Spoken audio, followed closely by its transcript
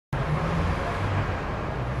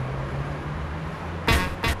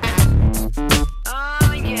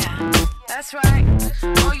That's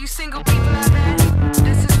right. All you single people out there,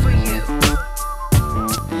 this is for you.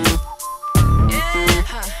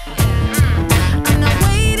 Yeah. I'm not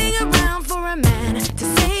waiting around for a man to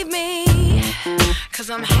save me, 'cause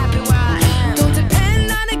I'm happy where I am. Don't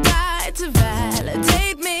depend on a guy to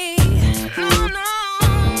validate me. No, no.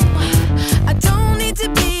 I don't need to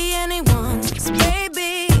be anyone's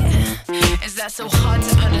baby. Is that so hard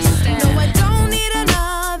to understand? No, I don't need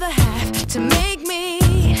another half to make me.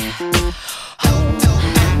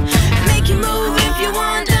 Make you move if you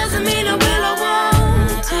want, doesn't mean I will or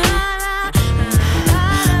won't.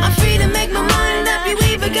 I'm free to make my mind up, you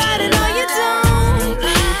either got it or you don't.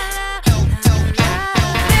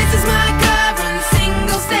 This is my current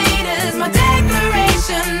single status, my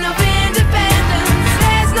declaration of independence.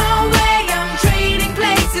 There's no way I'm trading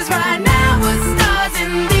places right now. We're stars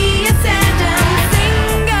in the ascendant.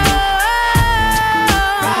 Single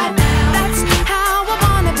right now, that's how I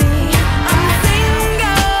wanna be. I'm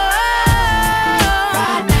single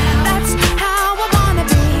right now, that's how I wanna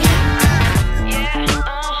be. Yeah,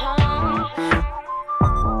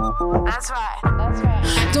 that's right, that's right.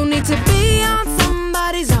 Don't need to be on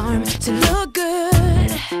somebody's arm to look